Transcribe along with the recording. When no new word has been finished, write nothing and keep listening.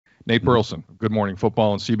Nate Burleson, Good Morning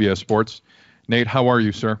Football and CBS Sports. Nate, how are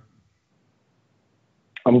you, sir?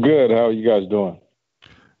 I'm good. How are you guys doing?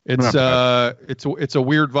 It's a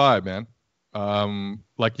weird vibe, man.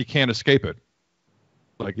 Like you can't escape it.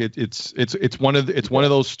 Like it's one of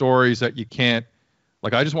those stories that you can't.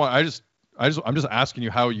 Like I'm just asking you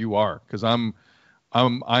how you are, because I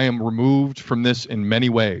am removed from this in many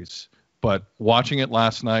ways. But watching it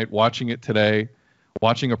last night, watching it today,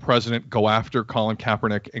 watching a president go after Colin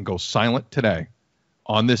Kaepernick and go silent today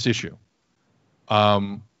on this issue,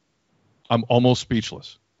 I'm almost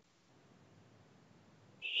speechless.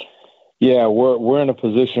 Yeah, we're in a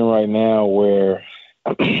position right now where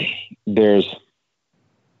there's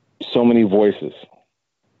so many voices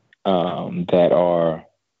that are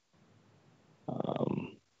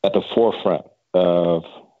at the forefront of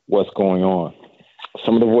what's going on.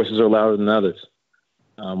 Some of the voices are louder than others.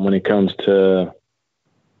 When it comes to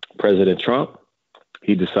President Trump,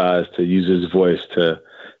 he decides to use his voice to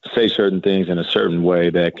say certain things in a certain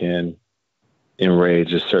way that can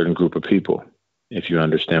enrage a certain group of people, if you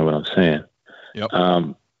understand what I'm saying. Yep.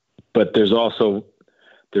 But there's also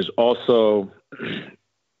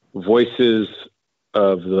voices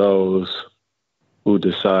of those who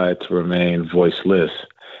decide to remain voiceless.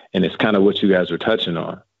 And it's kind of what you guys were touching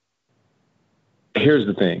on. Here's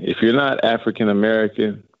the thing. If you're not African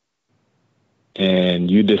American and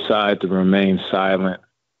you decide to remain silent,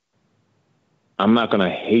 I'm not going to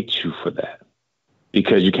hate you for that,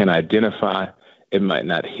 because you can identify. It might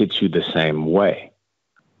not hit you the same way.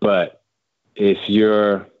 But if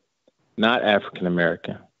you're not African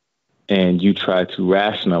American and you try to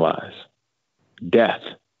rationalize death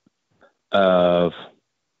of,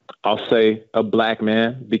 I'll say, a black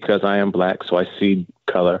man, because I am black, so I see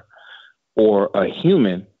color, or a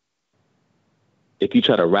human, if you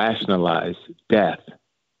try to rationalize death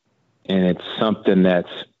and it's something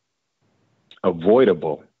that's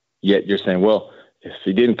avoidable, yet you're saying, well, if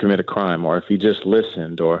he didn't commit a crime, or if he just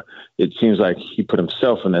listened, or it seems like he put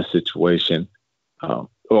himself in that situation, or,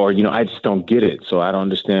 I just don't get it. So I don't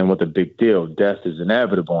understand what the big deal. Death is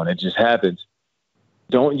inevitable and it just happens.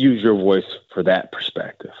 Don't use your voice for that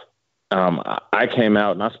perspective. I came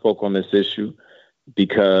out and I spoke on this issue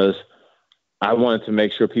because I wanted to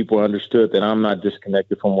make sure people understood that I'm not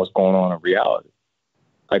disconnected from what's going on in reality.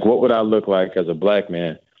 Like, what would I look like as a black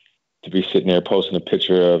man to be sitting there posting a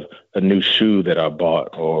picture of a new shoe that I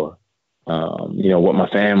bought, or, what my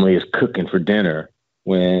family is cooking for dinner,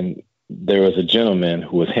 when there was a gentleman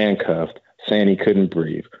who was handcuffed saying he couldn't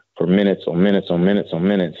breathe for minutes on minutes on minutes on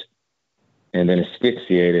minutes, and then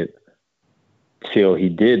asphyxiated till he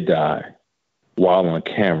did die while on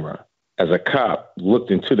camera, as a cop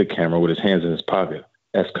looked into the camera with his hands in his pocket,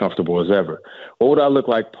 as comfortable as ever. What would I look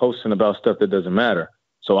like posting about stuff that doesn't matter?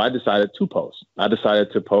 So I decided to post. I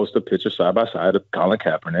decided to post a picture side by side of Colin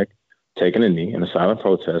Kaepernick taking a knee in a silent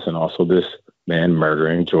protest, and also this man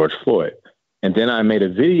murdering George Floyd. And then I made a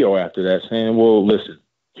video after that saying, well, listen,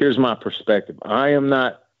 here's my perspective. I am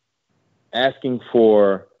not asking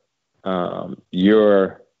for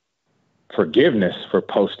your forgiveness for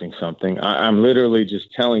posting something. I'm literally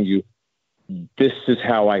just telling you, this is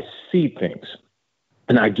how I see things.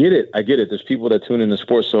 And I get it. There's people that tune into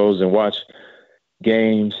sports shows and watch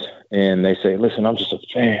games and they say, listen, I'm just a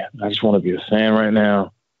fan. I just want to be a fan right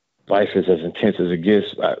now. Life is as intense as it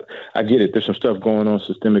gets. I get it. There's some stuff going on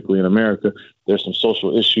systemically in America. There's some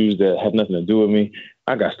social issues that have nothing to do with me.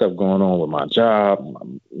 I got stuff going on with my job.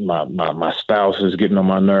 My spouse is getting on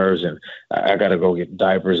my nerves, and I got to go get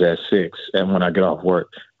diapers at 6. And when I get off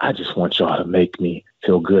work, I just want y'all to make me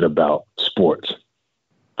feel good about sports.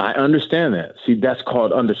 I understand that. See, that's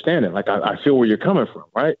called understanding. Like, I feel where you're coming from,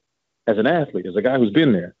 right? As an athlete, as a guy who's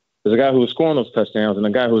been there, as a guy who was scoring those touchdowns, and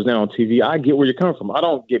a guy who's now on TV, I get where you're coming from. I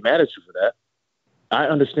don't get mad at you for that. I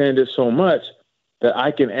understand it so much that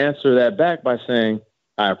I can answer that back by saying,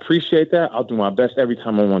 I appreciate that. I'll do my best every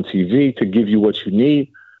time I'm on TV to give you what you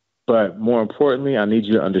need. But more importantly, I need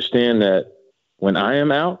you to understand that when I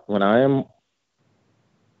am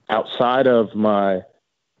outside of my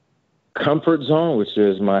comfort zone, which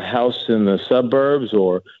is my house in the suburbs,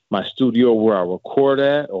 or my studio where I record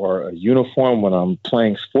at, or a uniform when I'm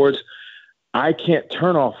playing sports, I can't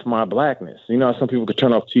turn off my blackness. You know, some people could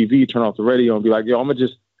turn off TV, turn off the radio, and be like, yo,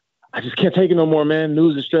 I just can't take it no more, man.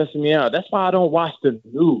 News is stressing me out. That's why I don't watch the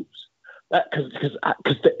news. Because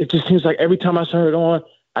it just seems like every time I turn it on,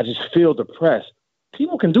 I just feel depressed.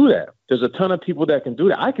 People can do that. There's a ton of people that can do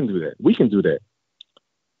that. I can do that. We can do that.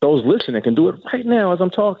 Those listening can do it right now as I'm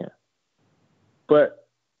talking. But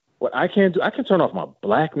what I can't do, I can turn off my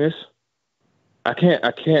blackness. I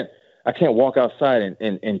can't I can't walk outside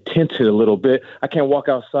and tint it a little bit. I can't walk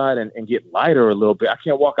outside and get lighter a little bit. I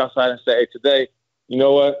can't walk outside and say, hey, today, you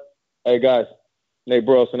know what? Hey guys, Nate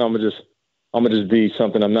Burleson, I'm gonna just be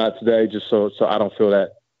something I'm not today, just so I don't feel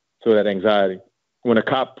that anxiety. When a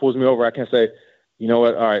cop pulls me over, I can't say, you know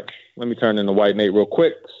what? All right, let me turn into white Nate real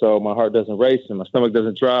quick so my heart doesn't race and my stomach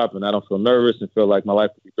doesn't drop and I don't feel nervous and feel like my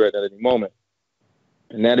life could be threatened at any moment.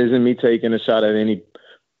 And that isn't me taking a shot at any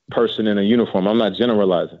person in a uniform. I'm not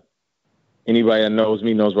generalizing. Anybody that knows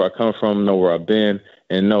me knows where I come from, know where I've been,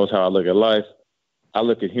 and knows how I look at life. I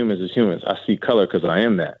look at humans as humans. I see color because I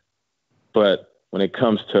am that. But when it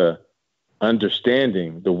comes to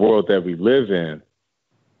understanding the world that we live in,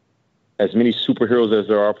 as many superheroes as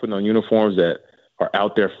there are putting on uniforms that are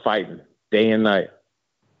out there fighting day and night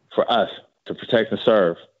for us to protect and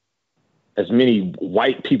serve, as many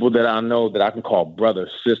white people that I know that I can call brother,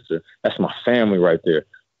 sister, that's my family right there.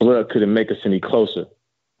 Blood couldn't make us any closer.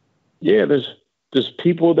 Yeah, there's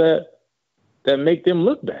people that make them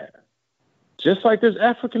look bad. Just like there's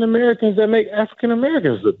African Americans that make African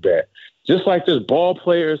Americans look bad. Just like there's ball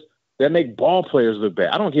players that make ball players look bad.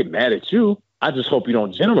 I don't get mad at you. I just hope you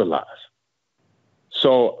don't generalize.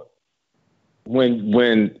 So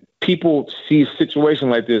when people see a situation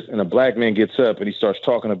like this and a black man gets up and he starts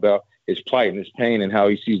talking about his plight and his pain and how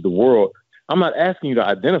he sees the world, I'm not asking you to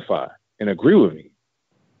identify and agree with me.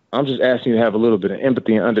 I'm just asking you to have a little bit of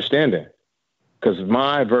empathy and understanding, because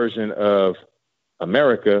my version of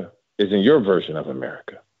America isn't your version of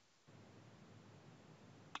America.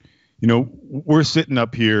 You know, we're sitting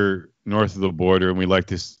up here north of the border, and we like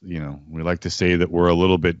to say that we're a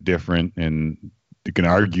little bit different, and you can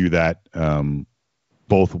argue that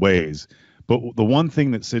both ways. But the one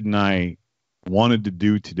thing that Sid and I wanted to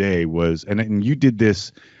do today was, and you did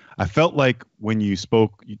this, I felt like when you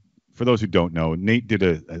spoke, for those who don't know, Nate did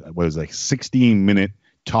a 16-minute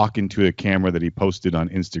talk into a camera that he posted on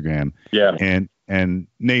Instagram. Yeah. And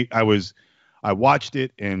Nate, I watched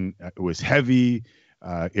it, and it was heavy.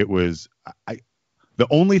 The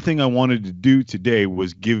only thing I wanted to do today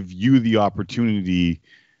was give you the opportunity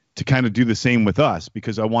to kind of do the same with us,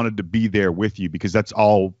 because I wanted to be there with you, because that's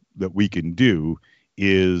all that we can do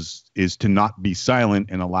is to not be silent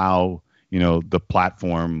and allow, the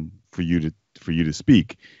platform for you to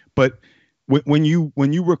speak. But when you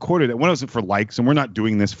recorded it, when it wasn't for likes, and we're not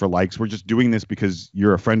doing this for likes, we're just doing this because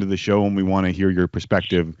you're a friend of the show and we want to hear your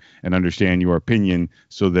perspective and understand your opinion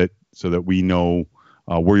so that we know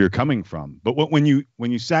where you're coming from. But when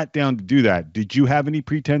you sat down to do that, did you have any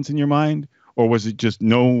pretense in your mind, or was it just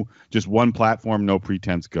one platform, no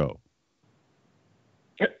pretense, go?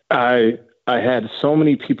 I had so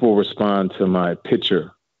many people respond to my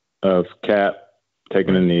picture of Cap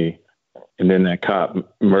taking a knee and then that cop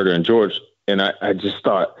murdering George. And I just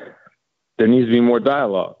thought there needs to be more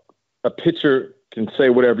dialogue. A picture can say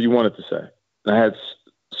whatever you want it to say. And I had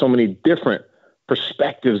so many different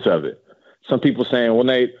perspectives of it. Some people saying, well,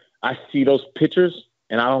 Nate, I see those pictures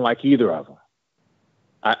and I don't like either of them.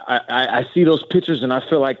 I see those pictures and I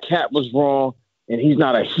feel like Cap was wrong and he's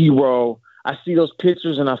not a hero. I see those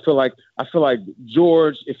pictures and I feel like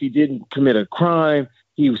George, if he didn't commit a crime,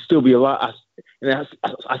 he would still be alive.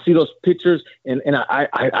 I see those pictures and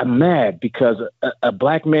I'm mad because a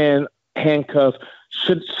black man handcuffed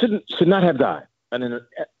should not have died. And in an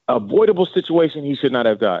avoidable situation, he should not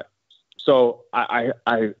have died. So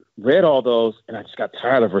I read all those and I just got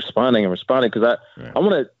tired of responding because I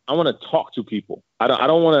want to talk to people. I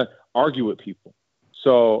don't want to argue with people.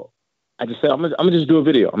 So I just said I'm gonna just do a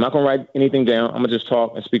video. I'm not gonna write anything down. I'm gonna just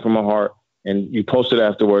talk and speak from my heart. And you post it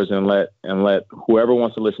afterwards and let whoever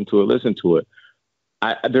wants to listen to it listen to it.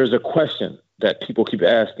 There's a question that people keep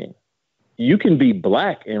asking. You can be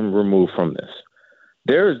black and removed from this.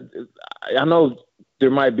 I know there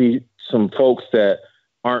might be some folks that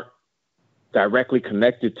aren't directly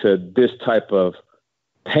connected to this type of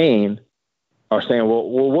pain are saying,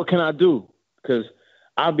 well, what can I do? Because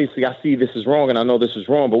obviously I see this is wrong and I know this is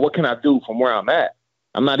wrong, but what can I do from where I'm at?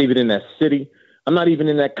 I'm not even in that city. I'm not even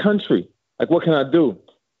in that country. Like, what can I do?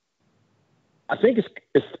 I think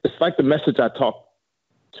it's like the message I talk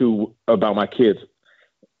to about my kids.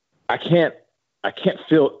 I can't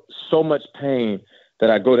feel so much pain that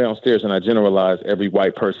I go downstairs and I generalize every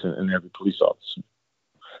white person and every police officer.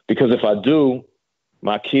 Because if I do,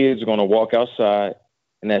 my kids are going to walk outside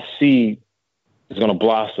and that seed is going to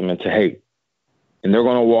blossom into hate. And they're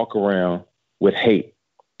going to walk around with hate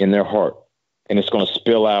in their heart. And it's going to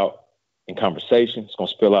spill out in conversation. It's going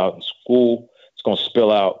to spill out in school. It's going to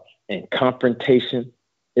spill out in confrontation.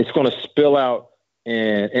 It's going to spill out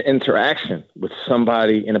in interaction with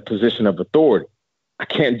somebody in a position of authority. I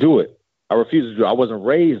can't do it. I refuse to do it. I wasn't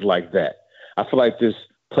raised like that. I feel like this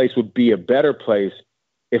place would be a better place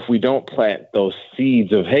if we don't plant those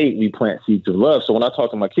seeds of hate. We plant seeds of love. So when I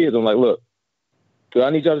talk to my kids, I'm like, look, what I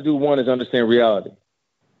need y'all to do, one, is understand reality.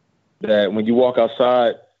 That when you walk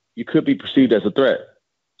outside, you could be perceived as a threat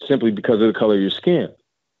simply because of the color of your skin.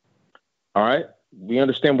 All right? We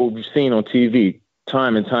understand what we've seen on TV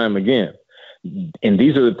time and time again. And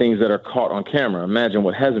these are the things that are caught on camera. Imagine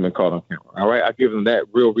what hasn't been caught on camera. All right? I give them that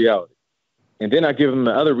real reality. And then I give them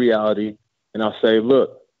the other reality, and I'll say,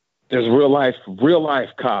 look, there's real life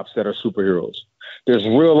cops that are superheroes. There's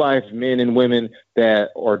real life men and women that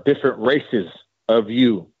are different races of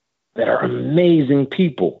you that are amazing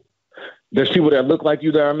people. There's people that look like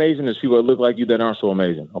you that are amazing. There's people that look like you that aren't so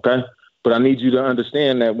amazing. Okay. But I need you to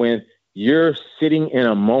understand that when you're sitting in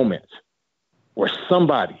a moment where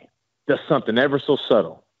somebody does something ever so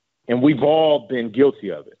subtle, and we've all been guilty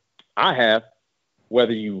of it. I have,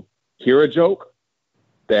 whether you hear a joke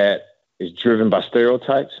that is driven by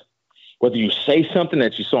stereotypes, whether you say something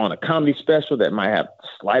that you saw in a comedy special that might have the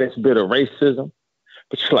slightest bit of racism,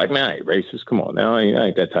 but you're like, man, I ain't racist. Come on now. I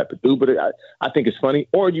ain't that type of dude, but I think it's funny.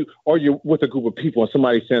 Or you're with a group of people and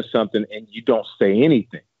somebody says something and you don't say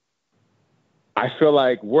anything. I feel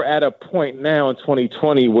like we're at a point now in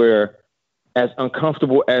 2020 where, as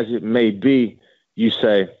uncomfortable as it may be, you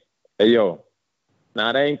say, hey, yo,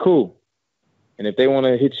 nah, that ain't cool. And if they want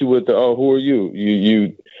to hit you with the, oh, who are you?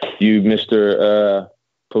 You Mr.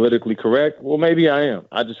 Politically correct? Well, maybe I am.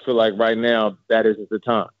 I just feel like right now that isn't the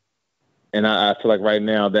time. And I feel like right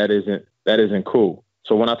now that isn't cool.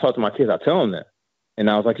 So when I talk to my kids, I tell them that. And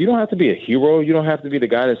I was like, you don't have to be a hero. You don't have to be the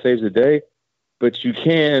guy that saves the day, but you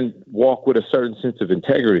can walk with a certain sense of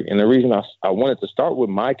integrity. And the reason I wanted to start with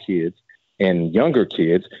my kids and younger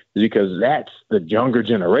kids is because that's the younger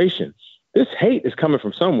generation. This hate is coming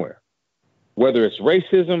from somewhere, whether it's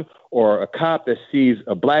racism or a cop that sees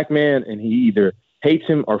a black man and he either hates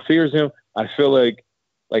him or fears him. I feel like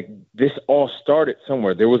this all started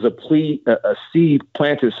somewhere. There was a seed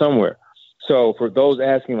planted somewhere. So for those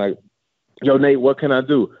asking like, yo, Nate, what can I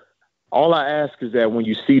do? All I ask is that when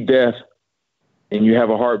you see death and you have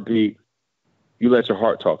a heartbeat, you let your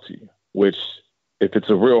heart talk to you, which if it's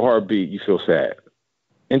a real heartbeat, you feel sad.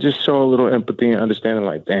 And just show a little empathy and understanding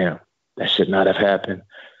like, damn, that should not have happened.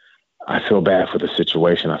 I feel bad for the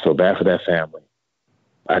situation. I feel bad for that family.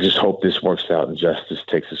 I just hope this works out and justice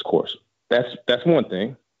takes its course. That's one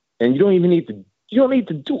thing. And you don't need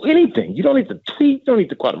to do anything. You don't need to tweet. You don't need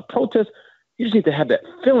to go out and protest. You just need to have that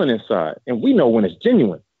feeling inside. And we know when it's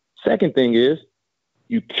genuine. Second thing is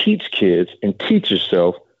you teach kids and teach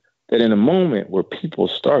yourself that in a moment where people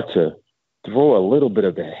start to throw a little bit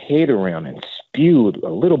of the hate around and spew a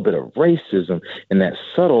little bit of racism and that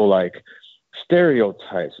subtle like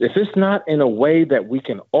stereotypes, if it's not in a way that we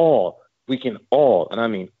can all, and I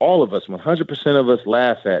mean all of us, 100% of us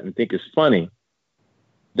laugh at and think it's funny,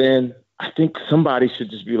 then I think somebody should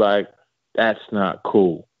just be like, that's not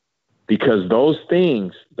cool. Because those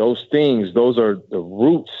things, those are the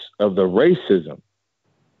roots of the racism.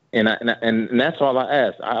 And that's all I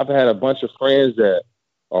ask. I've had a bunch of friends that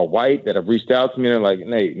are white that have reached out to me and they're like,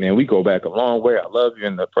 Nate, man, we go back a long way. I love you.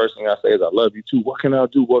 And the first thing I say is, I love you too. What can I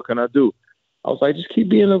do? What can I do? I was like, just keep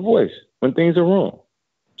being a voice when things are wrong.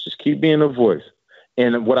 Just keep being a voice.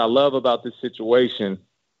 And what I love about this situation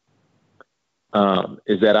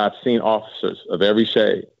is that I've seen officers of every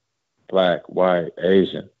shade, black, white,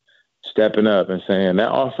 Asian, stepping up and saying that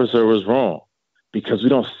officer was wrong, because we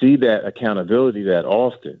don't see that accountability that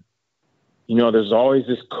often. You know, there's always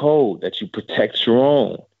this code that you protect your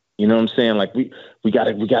own. You know what I'm saying? Like we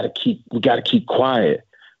gotta keep quiet.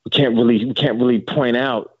 We can't really point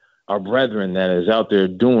out our brethren that is out there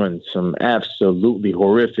doing some absolutely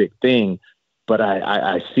horrific thing. But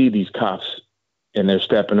I see these cops and they're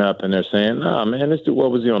stepping up and they're saying, nah, man, this dude,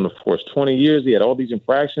 what was he on the force? 20 years. He had all these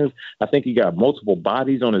infractions. I think he got multiple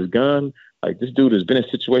bodies on his gun. Like, this dude has been in a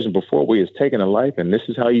situation before where he has taken a life, and this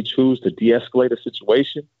is how you choose to de-escalate a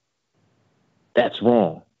situation. That's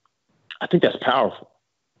wrong. I think that's powerful.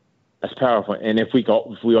 That's powerful. And if we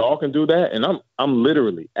all can do that, and I'm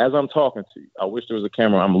literally, as I'm talking to you, I wish there was a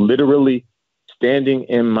camera, I'm literally standing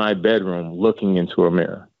in my bedroom looking into a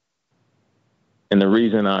mirror. And the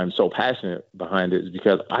reason I'm so passionate behind it is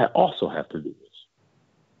because I also have to do this.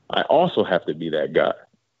 I also have to be that guy.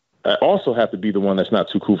 I also have to be the one that's not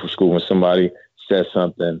too cool for school when somebody says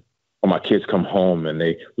something, or my kids come home and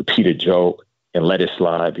they repeat a joke and let it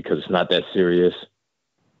slide because it's not that serious.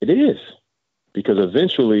 It is. Because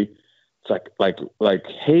eventually it's like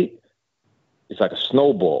hate is like a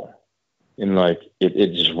snowball. And like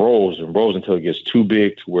it just rolls and rolls until it gets too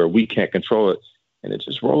big to where we can't control it. and it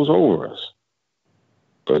just rolls over us.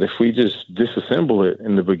 But if we just disassemble it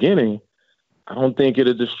in the beginning, I don't think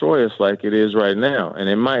it'll destroy us like it is right now. And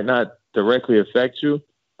it might not directly affect you.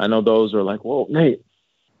 I know those are like, well, Nate,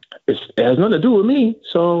 it has nothing to do with me.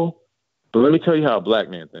 So, but let me tell you how a black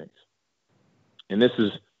man thinks. And this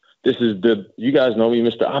is you guys know me,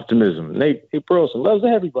 Mr. Optimism. Nate Burleson loves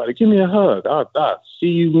everybody. Give me a hug. I'll see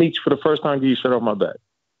you meet for the first time, give you a shirt off my back.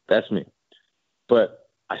 That's me. But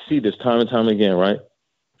I see this time and time again, right?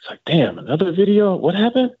 It's like, damn, another video? What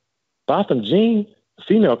happened? Botham Jean, a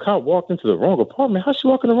female cop walked into the wrong apartment. How'd she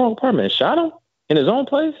walk in the wrong apartment and shot him in his own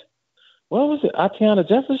place? What was it? Atiana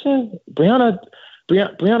Jefferson? Breonna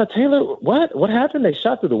Taylor? What? What happened? They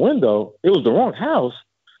shot through the window. It was the wrong house.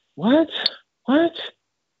 What?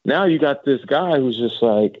 Now you got this guy who's just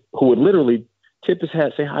like, who would literally tip his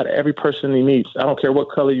hat, say hi to every person he meets. I don't care what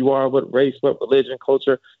color you are, what race, what religion,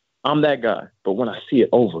 culture. I'm that guy. But when I see it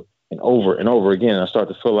over and over and over again, I start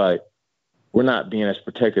to feel like we're not being as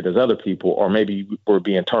protected as other people, or maybe we're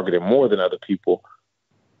being targeted more than other people.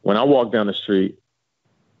 When I walk down the street,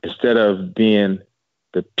 instead of being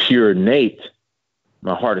the pure Nate,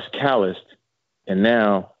 my heart is calloused, and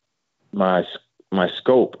now my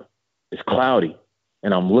scope is cloudy,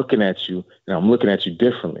 and I'm looking at you, and I'm looking at you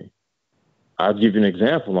differently. I'll give you an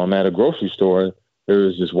example. I'm at a grocery store. There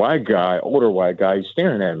was this white guy, older white guy, he's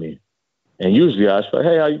staring at me. And usually I was like,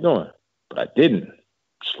 hey, how you doing? But I didn't.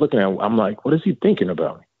 Just looking at him, I'm like, what is he thinking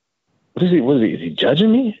about me? What is he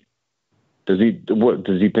judging me? Does he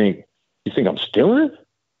think, you think I'm stealing?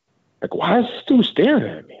 Like, why is this dude staring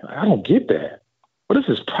at me? Like, I don't get that. What is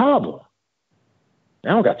his problem? I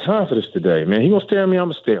don't got time for this today, man. He gonna stare at me, I'm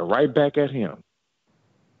gonna stare right back at him.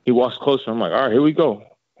 He walks closer, I'm like, all right, here we go.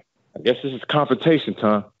 I guess this is confrontation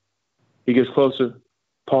time. He gets closer,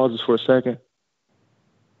 pauses for a second.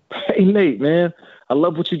 Hey, Nate, man, I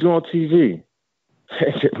love what you do on TV.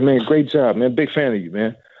 Man, great job, man. Big fan of you,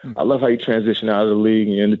 man. I love how you transition out of the league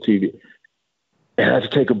and you're into TV. And I had to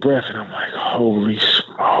take a breath, and I'm like, holy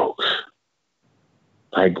smokes.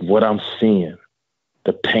 Like, what I'm seeing,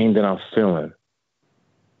 the pain that I'm feeling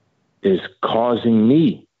is causing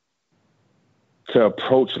me to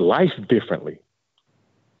approach life differently.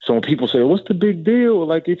 So when people say, what's the big deal?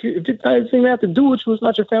 Like, if it doesn't have to do with you, it's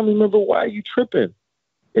not your family member, why are you tripping?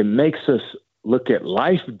 It makes us look at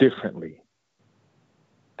life differently.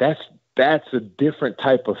 That's a different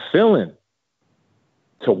type of feeling,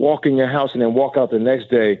 to walk in your house and then walk out the next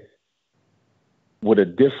day with a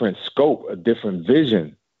different scope, a different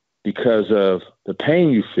vision because of the pain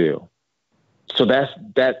you feel. So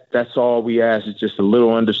that's all we ask, is just a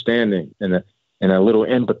little understanding and a little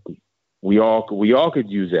empathy. We all could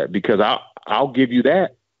use that, because I'll give you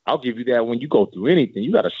that. I'll give you that when you go through anything.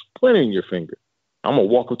 You got a splinter in your finger. I'm gonna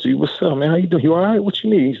walk up to you. What's up, man? How you doing? You all right? What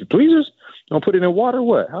you need? He said, tweezers? You gonna put it in water?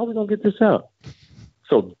 What? How are we gonna get this out?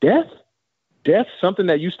 So death, something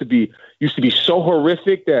that used to be so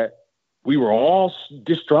horrific that we were all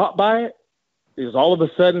distraught by it, is all of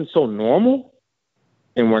a sudden so normal,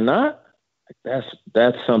 and we're not.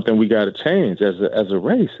 That's something we got to change as a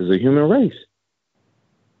race, as a human race.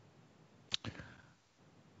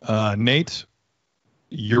 Nate,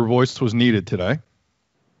 your voice was needed today,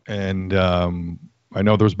 and I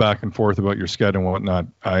know there's back and forth about your schedule and whatnot.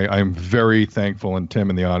 I'm very thankful, and Tim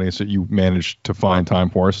in the audience, that you managed to find time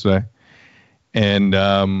for us today. And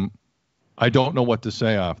I don't know what to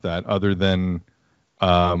say off that other than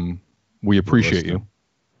we appreciate you,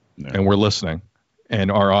 and we're listening, and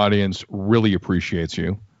our audience really appreciates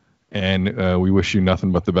you, and we wish you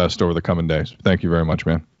nothing but the best over the coming days. Thank you very much,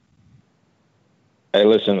 man. Hey,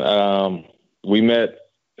 listen, we met,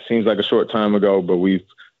 seems like a short time ago, but we've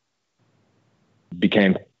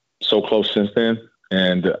became so close since then,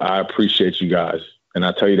 and I appreciate you guys. And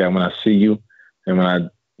I tell you that when I see you and when I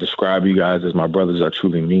describe you guys as my brothers, I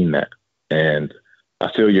truly mean that. And I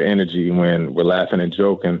feel your energy when we're laughing and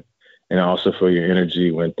joking, and I also feel your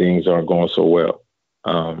energy when things aren't going so well.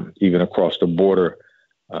 Even across the border,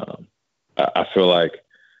 I feel like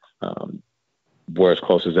we're as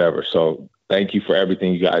close as ever. So thank you for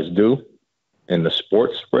everything you guys do in the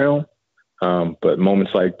sports realm. But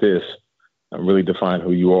moments like this really define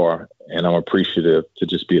who you are, and I'm appreciative to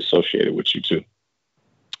just be associated with you too.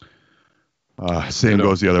 Same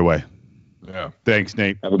goes the other way. Yeah. Thanks,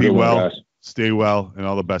 Nate. Have a Be good well, one, guys. Stay well, and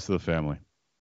all the best to the family.